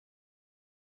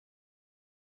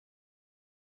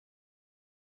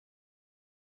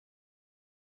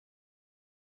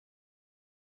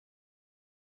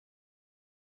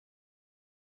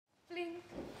Blink,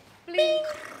 blink,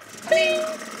 blink,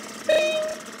 blink,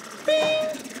 blink,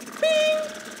 blink,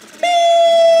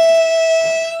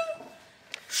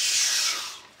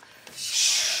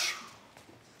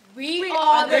 We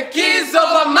are the kids of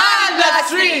Amandla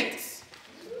Street.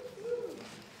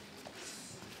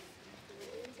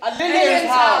 At Lillian's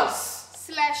house.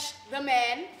 / the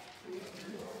man.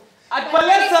 At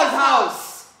Palesa's house.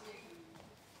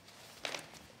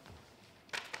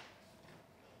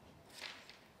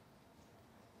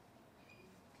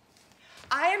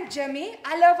 I am Jimmy.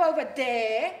 I live over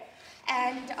there.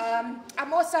 And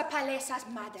I'm also Palesa's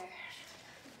mother.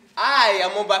 I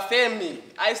am Obafemi.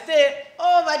 I stay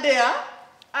over there.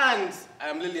 And I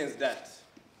am Lillian's dad.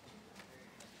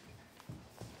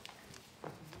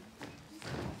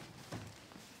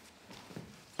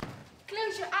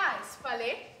 Close your eyes,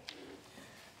 Pale.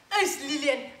 It's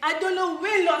Lillian. I don't know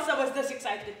when last I was this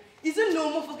excited. Is it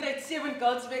normal for grade 7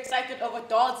 girls to be excited over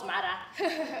dolls, Mara?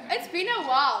 It's been a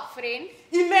while, friend.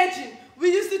 Imagine,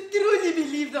 we used to truly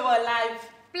believe they were alive.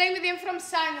 Playing with them from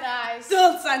sunrise.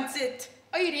 Till sunset.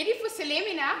 Are you ready for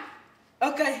Salemina?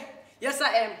 Okay, yes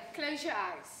I am. Close your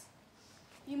eyes.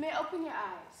 You may open your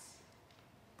eyes.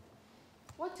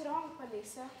 What's wrong,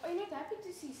 Palesa? Are you not happy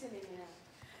to see Salemina?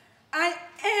 I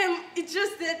am. It's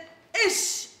just that,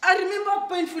 I remember how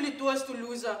painful it was to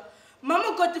lose her.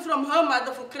 Mama got it from her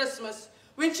mother for Christmas.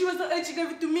 When she was the age, she gave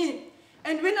it to me.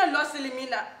 And when I lost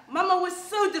Salemina, Mama was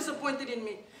so disappointed in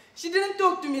me. She didn't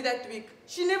talk to me that week.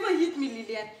 She never hit me,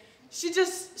 Lillian. She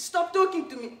just stopped talking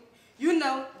to me. You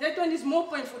know, that one is more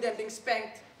painful than being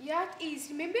spanked. Yeah, it is.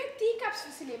 Remember teacups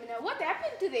for Salemina? What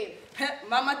happened to them?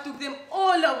 Mama took them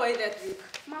all away that week.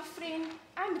 My friend,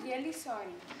 I'm really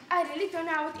sorry. I really don't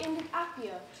know how it ended up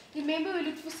here. Remember we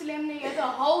looked for Salemina here the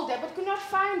whole day but could not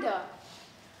find her.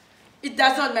 It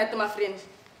does not matter, my friend.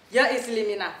 Here is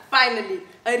Salemina. Finally,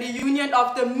 a reunion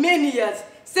after many years.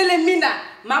 Salemina,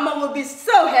 Mama will be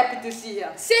so happy to see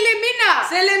her. Salemina!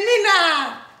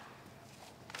 Salemina!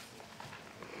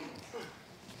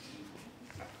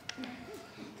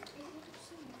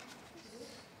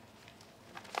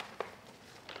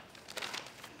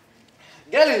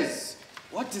 Girlies,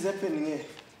 what is happening here?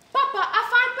 Papa, I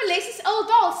found Palesa's old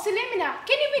doll, Salemina.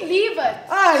 Can you believe it?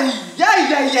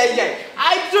 Yeah.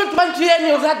 I don't want to hear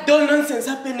any of that dull nonsense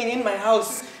happening in my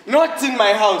house. Not in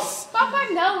my house.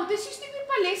 Papa, no. This used to be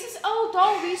Palesa's old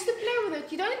doll. We used to play with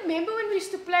it. You don't remember when we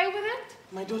used to play with it?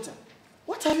 My daughter,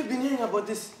 what have you been hearing about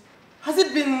this? Has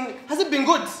it been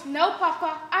good? No,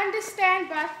 Papa. I understand,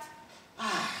 but...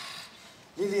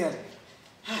 Lillian,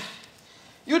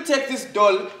 you take this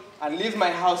doll and leave my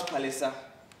house, Palesa,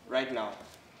 right now.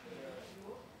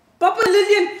 Papa,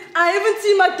 Lillian, I haven't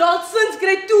seen my doll since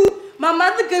grade 2. My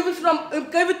mother gave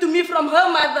it to me from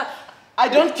her mother. I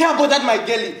don't care about that, my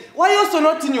girlie. Why are you also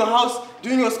not in your house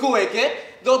doing your schoolwork, eh?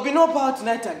 There will be no power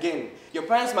tonight again. Your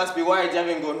parents must be worried you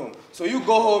haven't gone home. So you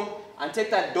go home and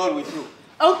take that doll with you.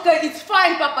 Okay, it's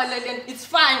fine, Papa, Lillian. It's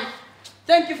fine.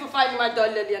 Thank you for finding my doll,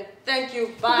 Lillian. Thank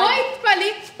you. Bye. Wait,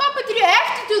 Pale. Papa, do you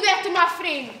have to do that to my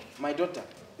friend? My daughter,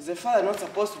 is a father not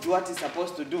supposed to do what he's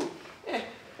supposed to do?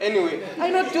 Anyway,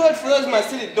 I'm not too old for those my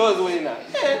silly dolls, Wayna.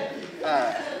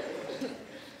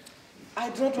 I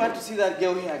don't want to see that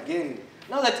girl here again.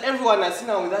 Now that everyone has seen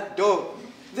her with that doll,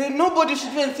 then nobody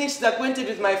should even think she's acquainted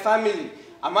with my family.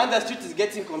 Amandla Street is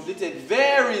getting completed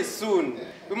very soon.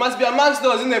 We must be amongst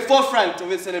those in the forefront of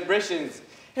the celebrations.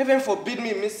 Heaven forbid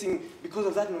me missing because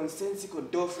of that nonsensical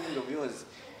doll friend of yours.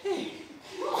 Hey,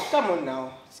 come on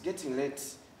now. It's getting late.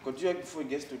 Continue before it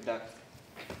gets too dark.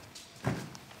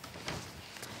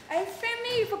 Hey,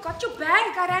 Femi, you forgot your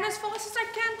bag. I ran as fast as I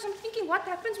can because I'm thinking what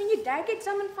happens when your dad gets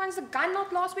home and finds the gun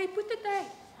not lost where he put it there.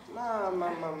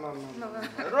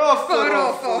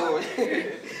 Rofo.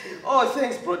 Oh,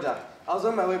 thanks, brother. I was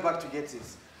on my way back to get it.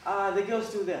 The girl's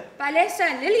still there. Palesa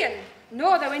and Lillian.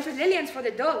 No, they went with Lillian's for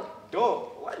the doll.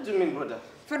 Doll? What do you mean, brother?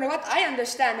 From what I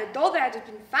understand, the doll that has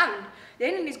been found,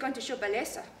 Lennon is going to show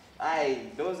Palesa.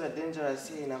 Aye, those are dangerous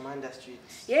here in Amandla Street.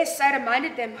 Yes, I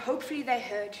reminded them. Hopefully they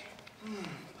heard.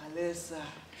 Palesa.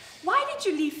 Why did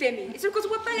you leave Femi? It's because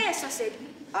of what Palesa said.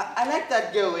 I like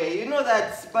that girl, you know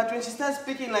that, but when she starts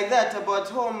speaking like that about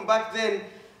home back then,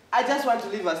 I just want to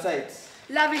leave her side.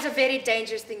 Love is a very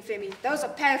dangerous thing, Femi. Those are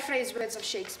paraphrased words of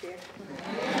Shakespeare.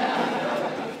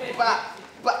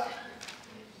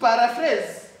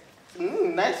 Paraphrase?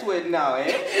 Nice word now,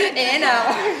 eh?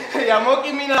 Now. You're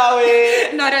mocking me now,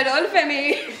 eh? Not at all,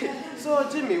 Femi. So,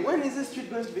 Jimmy, when is this street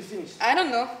going to be finished? I don't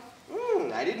know.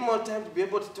 I need more time to be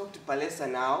able to talk to Palesa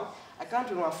now. I can't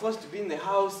when we're forced to be in the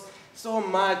house so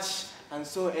much and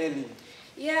so early.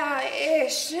 Yeah,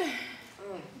 ish.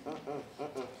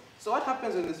 So what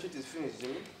happens when the street is finished,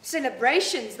 Jimmy?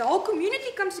 Celebrations. The whole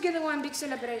community comes together in one big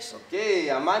celebration. Okay,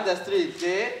 Amanda Street,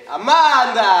 eh?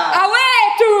 Amanda!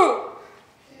 Away to!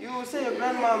 You say your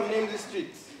grandmom named the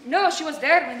street? No, she was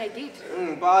there when they did.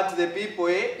 Power to the people,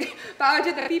 eh? Power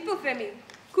to the people, Femi.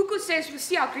 Cuckoo says we'll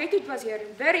see how great it was here.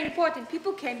 And very important,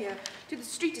 people came here till the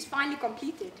street is finally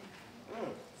completed.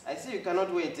 I see you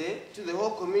cannot wait, eh? Till the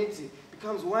whole community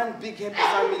becomes one big happy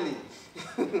family.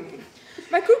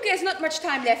 My Cuckoo has not much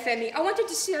time left, Femi. I wanted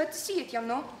to see her to see it, you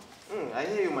know. I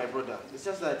hear you, my brother. It's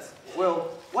just that,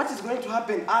 well, what is going to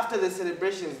happen after the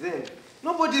celebrations then?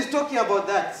 Nobody is talking about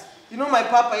that. You know, my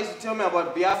papa used to tell me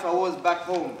about Biafra wars back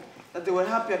home, that they were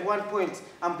happy at one point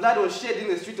and blood was shed in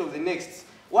the street of the next.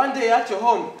 One day at your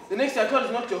home, the next day I thought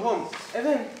it's not your home, and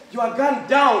then you are gunned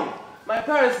down. My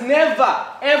parents never,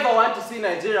 ever want to see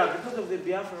Nigeria because of the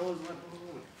Biafra wars back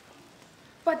home.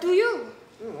 But do you?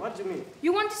 What do you mean?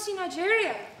 You want to see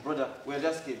Nigeria? Brother, we're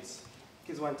just kids.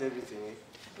 Kids want everything, eh?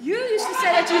 You used to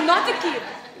say that you're not a kid.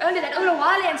 Only that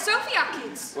Olawale and Sophie are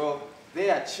kids. Well,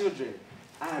 they are children.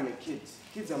 I am a kid.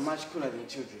 Kids are much cooler than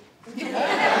children.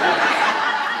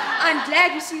 I'm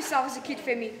glad you see yourself as a kid,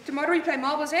 Femi. Tomorrow we play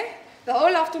marbles, eh? The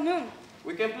whole afternoon.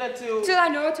 We can play till I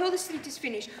know, till the street is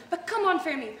finished. But come on,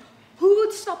 Femi. Who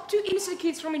would stop two innocent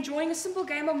kids from enjoying a simple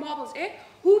game of marbles, eh?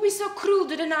 Who would be so cruel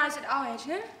to deny us at our age,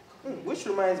 eh? Which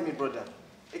reminds me, brother.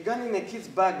 A gun in a kid's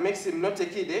bag makes him not a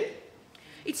kid, eh?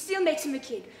 It still makes him a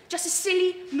kid. Just a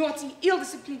silly, naughty,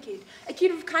 ill-disciplined kid. A kid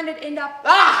who kind of end up...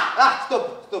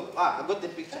 Stop. I got the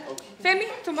picture. Okay.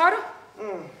 Femi, tomorrow?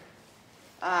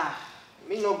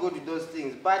 Me no good with those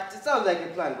things, but it sounds like a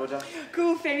plan, brother.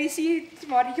 Cool, Femi. See you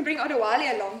tomorrow. You can bring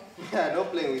Odawale along. Yeah, no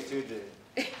playing with children.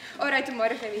 All right,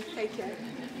 tomorrow, Femi. Take care.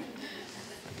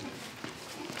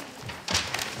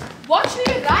 Watch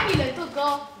where you run, you little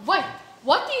girl. Wait,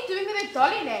 what are you doing with that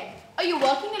dolly name? Are you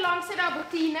working alongside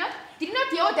Albertina? Did you not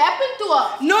hear what happened to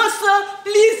her? No, sir.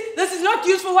 Please, this is not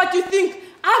used for what you think.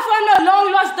 I found my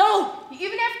long-lost doll. You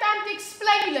even have time to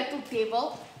explain, you little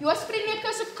devil. You were spreading your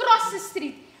curse across the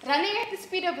street, running at the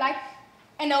speed of light,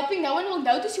 and hoping no one will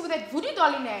notice you with that voodoo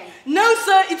doll in hand. No,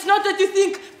 sir. It's not what you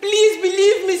think. Please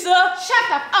believe me, sir. Shut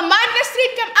up. Amandla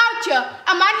Street, come out here.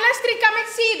 Amandla Street, come and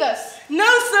see this. No,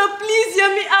 sir. Please hear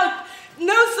me out.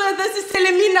 No, sir. This is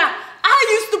Selemina. I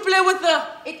used to play with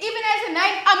her. It even has a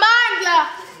name, Amandla.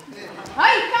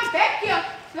 Hey, come back here.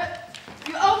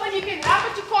 You open, you can run,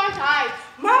 but you can't hide.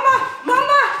 Mama!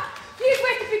 Please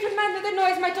wait a bit, man. That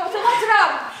noise, my daughter. What's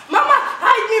wrong? Mama,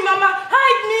 hide me, Mama.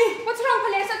 Hide me. What's wrong,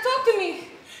 Palesa? Talk to me.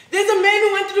 There's a man who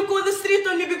wanted to go the street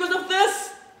on me because of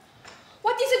this.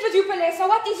 What is it with you, Palesa?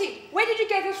 What is it? Where did you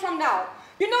get this from now?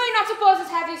 You know you're not supposed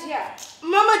to have this here.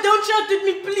 Mama, don't shout at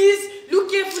me, please. Look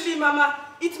carefully, Mama.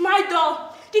 It's my doll.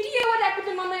 Did you hear what happened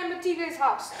to Mama and Matiga's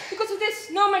house? Because of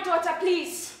this, no, my daughter,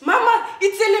 please. Mama,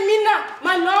 it's Selemina,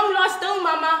 my long-lost doll,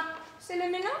 Mama.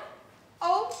 Selemina?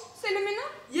 Oh, Selemina?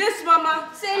 Yes, Mama.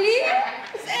 Seli?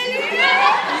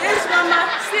 Yes, Mama.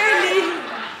 Seli.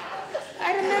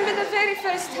 I remember the very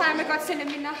first time I got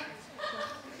Selemina.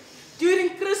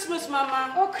 During Christmas,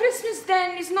 Mama. Oh, Christmas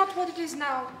then is not what it is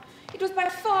now. It was by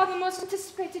far the most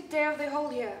anticipated day of the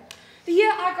whole year. The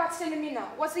year I got Selemina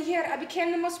was the year I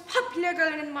became the most popular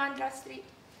girl in Amandla Street.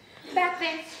 Back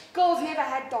then, girls never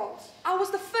had dolls. I was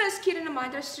the first kid in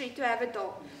Amandla Street to have a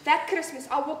doll. That Christmas,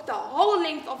 I walked the whole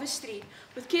length of the street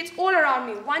with kids all around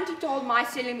me wanting to hold my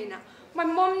Selemina. My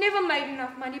mom never made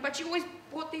enough money, but she always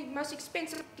bought the most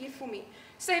expensive gift for me,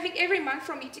 saving every month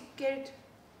from me to get it.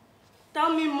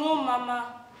 Tell me more,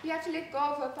 Mama. You have to let go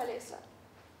of her, Palesa.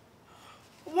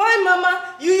 Why,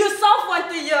 Mama? You yourself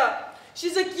want to hear.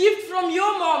 She's a gift from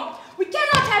your mom. We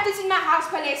cannot have this in my house,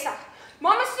 Palesa.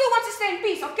 Mama still wants to stay in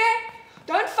peace, okay?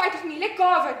 Don't fight with me. Let go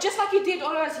of her, just like you did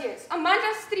all those years.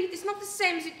 Amandla Street is not the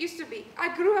same as it used to be.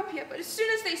 I grew up here, but as soon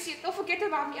as they see it, they'll forget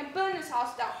about me and burn this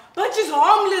house down. But she's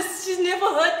harmless. She's never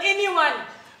hurt anyone.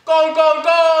 Gong!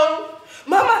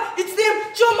 Mama, it's them.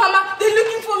 Show, Mama. They're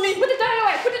looking for me. Put it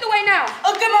away. Put it away now.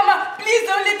 Okay, Mama. Please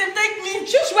don't let them take me.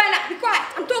 Shush, Wana. Be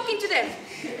quiet. I'm talking to them.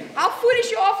 How foolish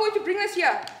you are for you to bring us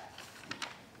here.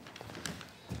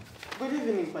 Good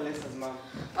evening, Palesa's mom.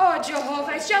 Oh,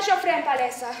 Jehovah. It's just your friend,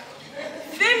 Palesa.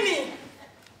 Femi,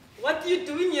 what are you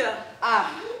doing here? I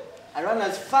ran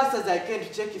as fast as I can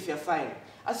to check if you're fine.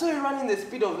 I saw you running the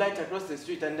speed of light across the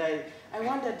street and I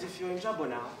wondered if you're in trouble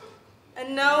now.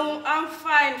 And now I'm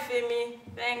fine, Femi.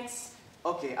 Thanks.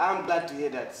 Okay, I'm glad to hear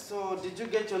that. So, did you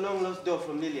get your long-lost doll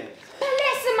from Lillian?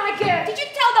 Palesa, my girl. Did you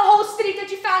tell the whole street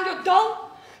that you found your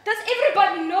doll? Does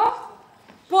everybody know?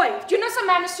 Boy, do you know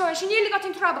Samantha saw her? She nearly got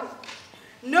in trouble.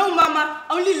 No, Mama.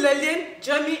 Only Lillian,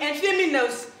 Jeremy, and Femi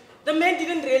knows. The man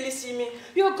didn't really see me.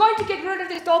 You're going to get rid of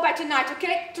this doll by tonight,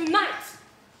 okay? Tonight!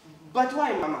 But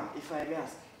why, Mama, if I may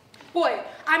ask? Boy,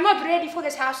 I'm not ready for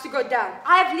this house to go down.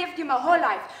 I've lived here my whole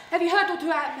life. Have you heard of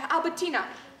Albertina?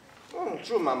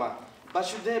 True, Mama. But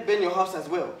should they burn your house as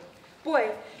well?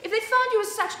 Boy, if they found you with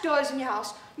such dolls in your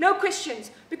house, no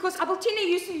questions, because Albertina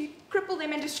used to cripple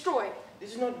them and destroy. Did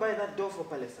you not buy that doll for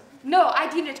Palesa? No, I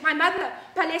didn't. My mother,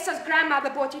 Palesa's grandmother,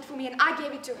 bought it for me and I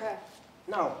gave it to her.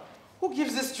 Now, who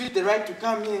gives this street the right to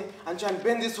come here and try and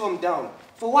burn this home down?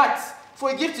 For what? For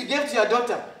a gift you gave to your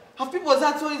daughter? Have people's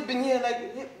hearts always been here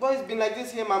like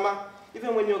this here, Mama?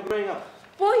 Even when you're growing up?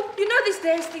 Boy, you know these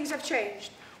days things have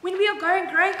changed. When we are growing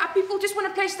up, people just want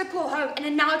a place to call home, and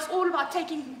then now it's all about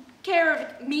taking care of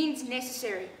it means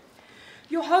necessary.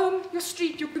 Your home, your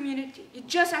street, your community. You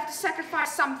just have to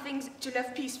sacrifice some things to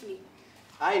live peacefully.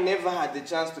 I never had the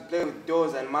chance to play with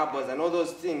dolls and marbles and all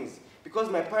those things because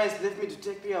my parents left me to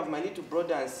take care of my little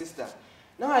brother and sister.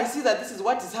 Now I see that this is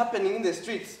what is happening in the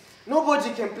streets.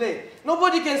 Nobody can play.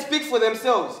 Nobody can speak for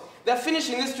themselves. They're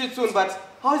finishing this street soon, but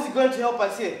how is it going to help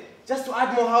us here? Just to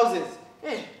add more houses.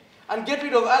 Hey, and get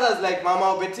rid of others like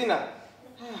Mama or Bettina.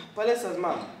 Palesa's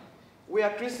mom. We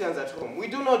are Christians at home. We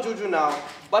do know juju now,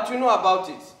 but we know about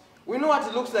it. We know what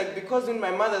it looks like because in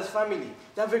my mother's family,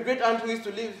 they have a great aunt who used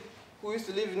to live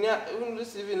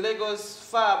in Lagos,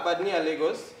 far but near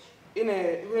Lagos, who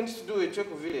went to do a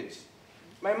Choco village.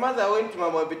 My mother went to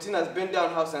Mama Bettina's burnt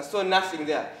down house and saw nothing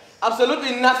there.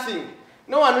 Absolutely nothing.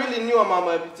 No one really knew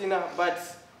Mama Bettina, but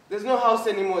there's no house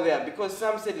anymore there because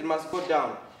Sam said it must go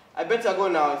down. I better go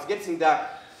now, it's getting dark.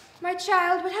 My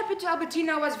child, what happened to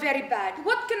Albertina was very bad.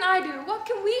 What can I do? What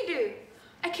can we do?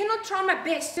 I cannot try my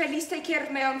best to at least take care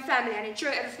of my own family and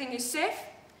ensure everything is safe.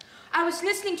 I was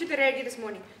listening to the radio this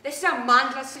morning. They say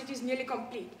Amandla city is nearly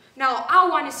complete. Now, I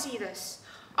want to see this.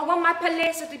 I want my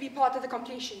Palesa to be part of the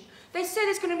completion. They say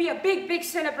there's going to be a big, big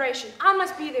celebration. I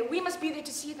must be there. We must be there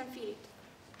to see it and feel it.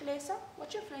 Palesa,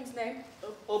 what's your friend's name?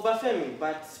 Obafemi,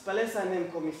 but Palesa name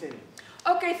call me Femi.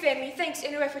 Okay, Femi. Thanks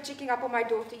anyway for checking up on my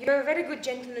daughter. You're a very good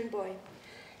gentleman boy.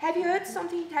 Have you had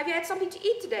something to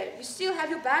eat today? You still have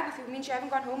your bag with you, means you haven't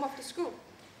gone home after school.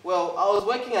 Well, I was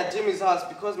working at Jimmy's house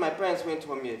because my parents went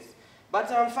home yet.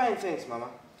 But I'm fine, thanks, Mama.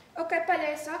 Okay,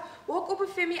 Palesa, walk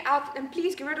Femi out and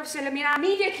please get rid of Selemina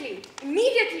immediately.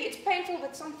 Immediately! It's painful,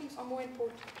 but some things are more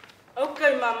important.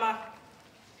 Okay, Mama.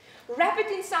 Wrap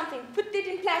it in something, put it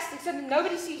in plastic so that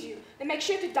nobody sees you. Then make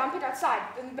sure to dump it outside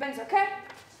in the bins, okay?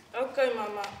 Okay,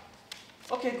 Mama.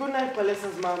 Okay, good night,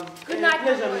 Palesa's mom. Good night,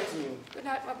 pleasure my boy. meeting you. Good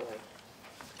night, my boy.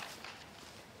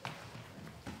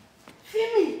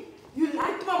 Femi, you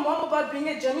lied to my mom about being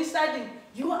at Jimmy studying.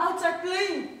 You were outside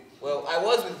playing. Well, I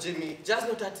was with Jimmy, just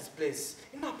not at his place.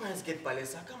 You know, parents get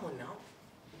Palesa. Come on now.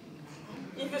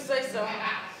 If you say so.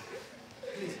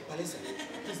 Please, Palesa,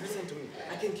 please listen to me.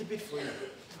 I can keep it for you.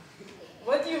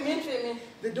 What do you mean, Femi?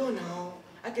 The door now.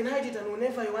 I can hide it, and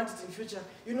whenever you want it in future,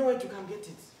 you know where to come get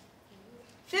it.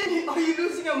 Femi, are you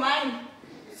losing your mind?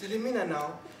 Selemina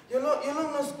now, your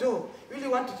long-lost door. You really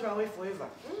want to throw away forever?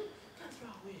 Can't throw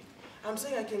away. I'm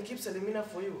saying I can keep Selemina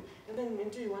for you, and then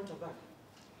until you want her back.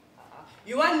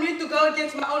 You want me to go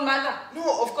against my own mother?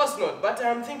 No, of course not, but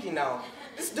I'm thinking now.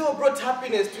 This doll brought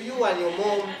happiness to you and your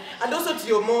mom, and also to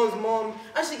your mom's mom,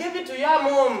 and she gave it to your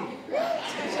mom.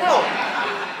 Now,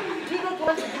 do you not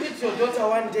want to give it to your daughter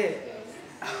one day?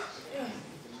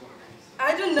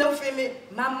 I don't know, Femi.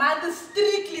 My mother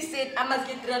strictly said I must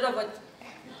get rid of it.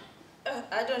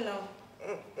 I don't know.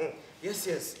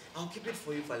 Yes, I'll keep it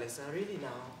for you, Palesa, really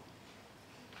now.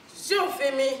 Sure,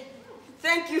 Femi.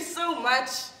 Thank you so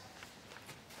much.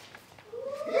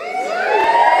 No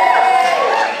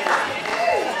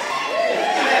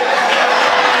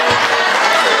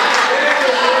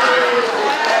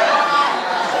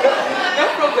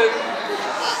problem.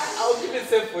 I'll keep it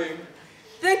safe for you.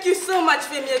 Thank you so much,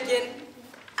 Femi, again.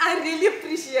 I really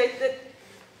appreciate it.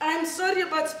 I'm sorry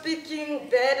about speaking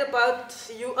bad about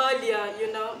you earlier,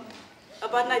 you know,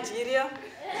 about Nigeria.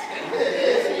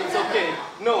 It's okay.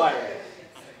 No worry.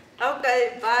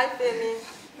 Okay, bye, Femi.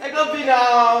 I love you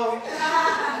now.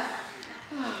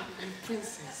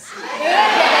 Princess.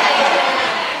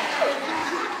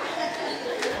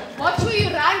 What should you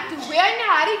run to? Where in a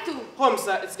hurry to? Home,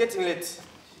 sir. It's getting late.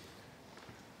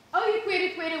 Oh, you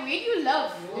query, where do you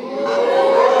live?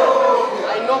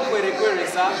 I know Kwere,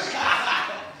 sir.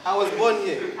 I was born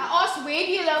here. I asked, where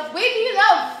do you live? Where do you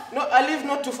live? No, I live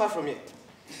not too far from here.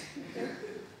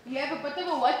 You have a bit of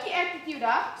a whatty attitude,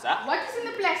 huh? Sir? What is in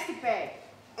the plastic bag?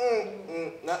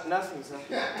 Nothing, sir.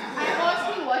 I'm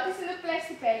asking what is in the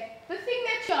plastic bag. The thing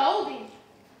that you're holding.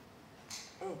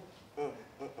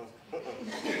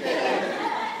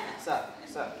 Sir,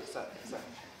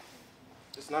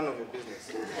 none of your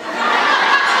business.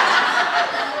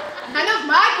 None of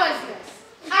my business.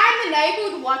 I'm the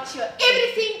neighborhood watcher.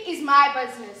 Everything is my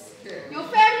business. Your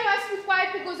family must be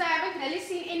quiet because I haven't really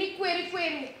seen any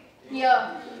query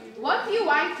here. What do you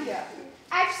want here?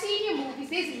 I've seen your movies.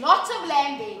 There's lots of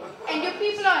land there. And your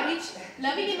people are rich,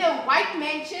 living in their white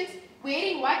mansions,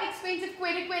 wearing white expensive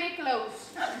query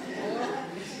clothes.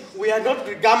 We are not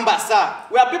Gamba, sir.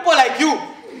 We are people like you.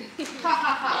 Ha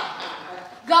ha ha.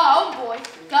 Go home, boy.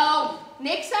 Go home.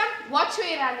 Next time, watch where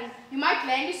you're running. You might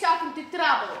land yourself into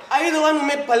trouble. Are you the one who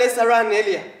made Palesa run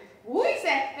earlier? Who is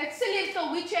that? That silly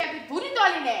little witch with voodoo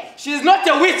doll in her. She is not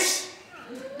a witch.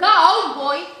 Go home,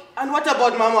 boy. And what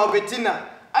about Mama Bettina?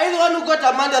 Are you the one who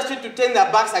got Amanda Street to turn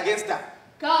their backs against her?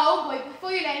 Go home, boy,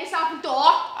 before you land yourself into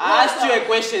hot I asked you a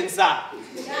question, sir.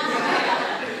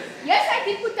 Yes, I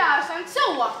did put the house on.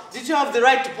 So what? Did you have the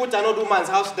right to put an old woman's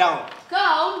house down? Go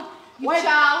home, you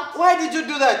child. Why did you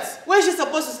do that? Where is she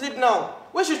supposed to sleep now?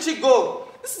 Where should she go?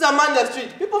 This is Amanda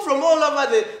Street. People from all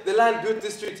over the land built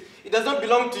this street. It does not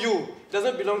belong to you. It does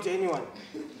not belong to anyone.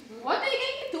 What are you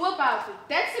going to do about it?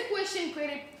 That's the question,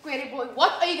 query boy.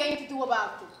 What are you going to do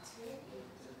about it?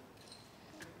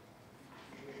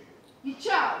 You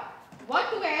child, what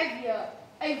do we have here?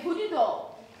 A voodoo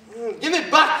doll. Give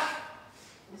it back!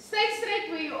 Stay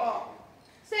straight where you are.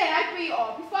 Stay right where you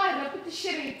are before I rip it to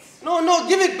shreds. No,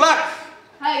 give it back!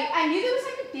 Hey, I knew there was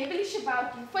something devilish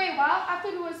about you. For a while, I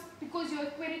thought it was because you were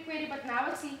query, but now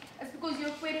I see it's because you're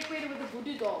query with a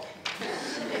voodoo doll.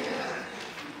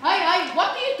 Hey,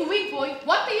 what are you doing, boy?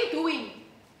 What are you doing?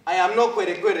 I am no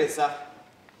query, sir.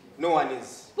 No one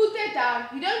is. Put that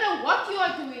down. You don't know what you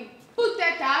are doing. Put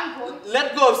that down, boy.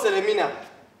 Let go of Selemina.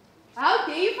 How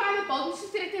dare you find a building to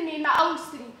threaten me in my own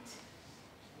street?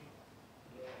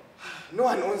 No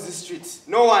one owns this street.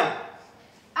 No one.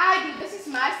 I do. This is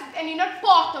my street and you're not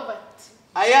part of it.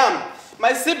 I am.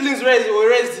 My siblings were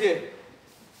raised here.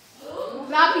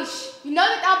 Rubbish. You know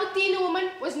that Albertina woman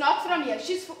was not from here.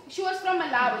 She was from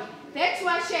Malawi. That's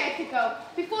why she had to go.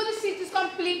 Before the street is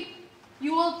complete,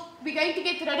 you will be going to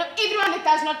get rid of everyone that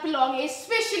does not belong here,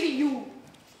 especially you.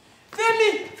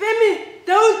 Femi,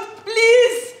 don't,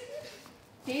 please.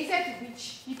 There's that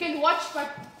witch. You can watch, but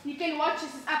this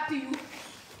is up to you.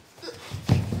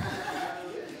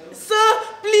 Sir,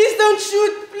 please don't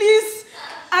shoot, please.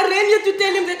 I ran here to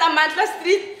tell him that Amandla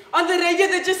Street on the radio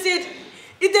they just said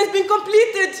it has been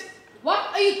completed.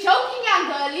 What? Are you joking, young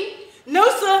girlie? No,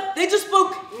 sir, they just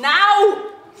spoke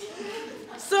now.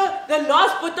 Sir, the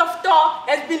last bit of tar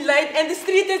has been laid and the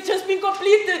street has just been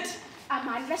completed.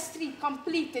 Amandla Street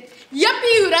completed.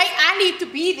 Yippee hooray, I need to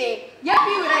be there.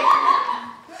 Yippee hooray.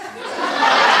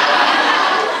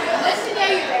 Listen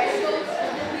here, you rascals.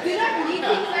 You do not need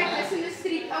things like this in the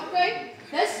street, okay?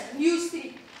 This new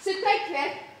street. So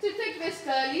take this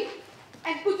girlie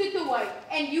and put it away.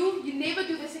 And you never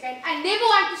do this again. I never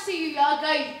want to see you here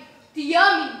again. Do you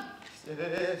hear me?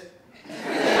 Yes.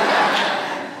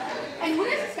 And who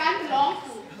does this gun belong to?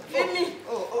 Femi.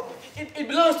 It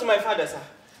belongs to my father, sir.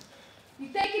 You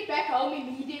take it back home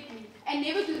immediately and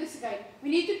never do this again. We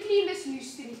need to clean this new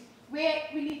street. We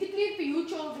need to clean for you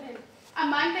children.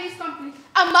 Amanda is complete.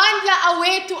 Amandla,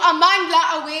 away to.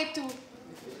 Amandla, away to.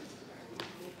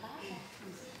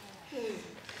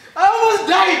 I almost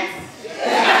died!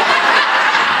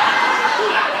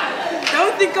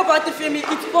 Don't think about it, Femi.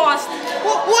 It's past.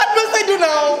 What must I do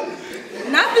now?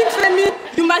 Nothing, Femi.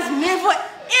 You must never,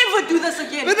 ever do this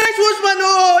again. The next watchman,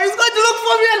 he's going to look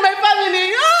for me and my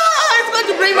family. He's going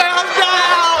to bring my house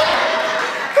down.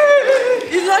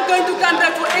 He's not going to come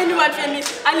back for anyone, Femi,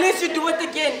 unless you do it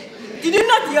again. Did you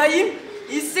not hear him?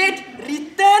 He said,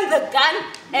 return the gun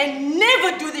and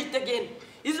never do it again.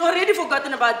 He's already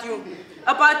forgotten about you,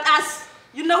 about us.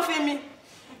 You know, Femi,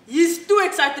 he's too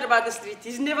excited about the street.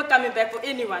 He's never coming back for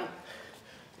anyone.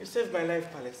 You saved my life,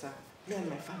 Palesa. Me and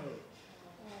my family.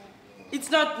 It's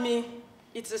not me.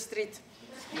 It's the street.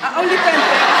 I only came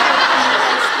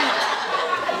back.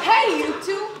 Hey, you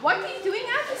two. What are you doing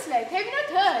out this late? Have you not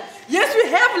heard? Yes, we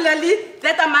have, Lily,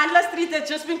 that Amandla Street has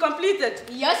just been completed.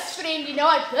 Yes, friend. You know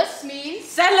what this means?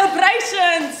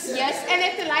 Celebrations! Yes, and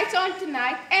if the lights are on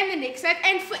tonight and the next night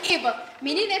and forever,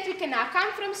 meaning that we can now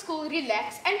come from school,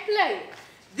 relax and play.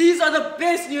 These are the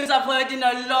best news I've heard in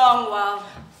a long while.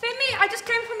 Femi, I just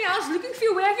came from your house looking for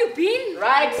you. Where have you been?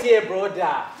 Right here,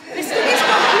 brother. The street is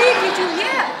complete. Did you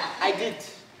hear? I did.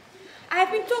 I have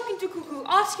been talking to Cuckoo,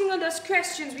 asking her those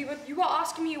questions. You were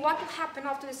asking me what will happen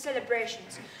after the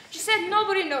celebrations. She said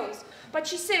nobody knows, but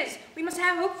she says we must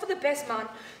have hope for the best, man.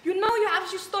 You know your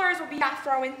absolute stories will be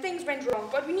afro when things went wrong,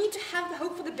 but we need to have the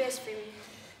hope for the best, Femi.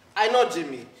 I know,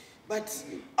 Jimmy. But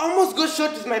I almost got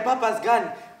shot with my papa's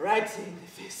gun right here in the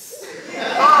face.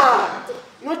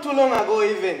 Not too long ago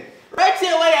even. Right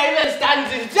here where I even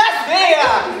standing, just there.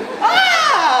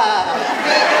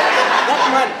 That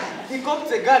man, he cocked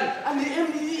a gun and he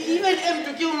even aimed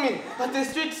to kill me. But the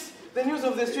news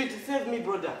of the street saved me,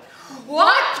 brother.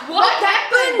 What? What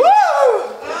happened?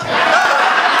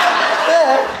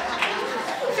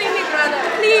 Femi, brother,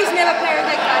 please never play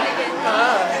with that gun again.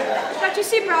 But you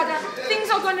see, brother, things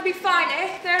are going to be fine,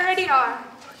 eh? They already are.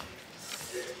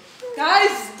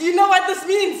 Guys, do you know what this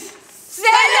means?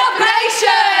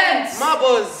 Celebrations!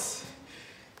 Marbles.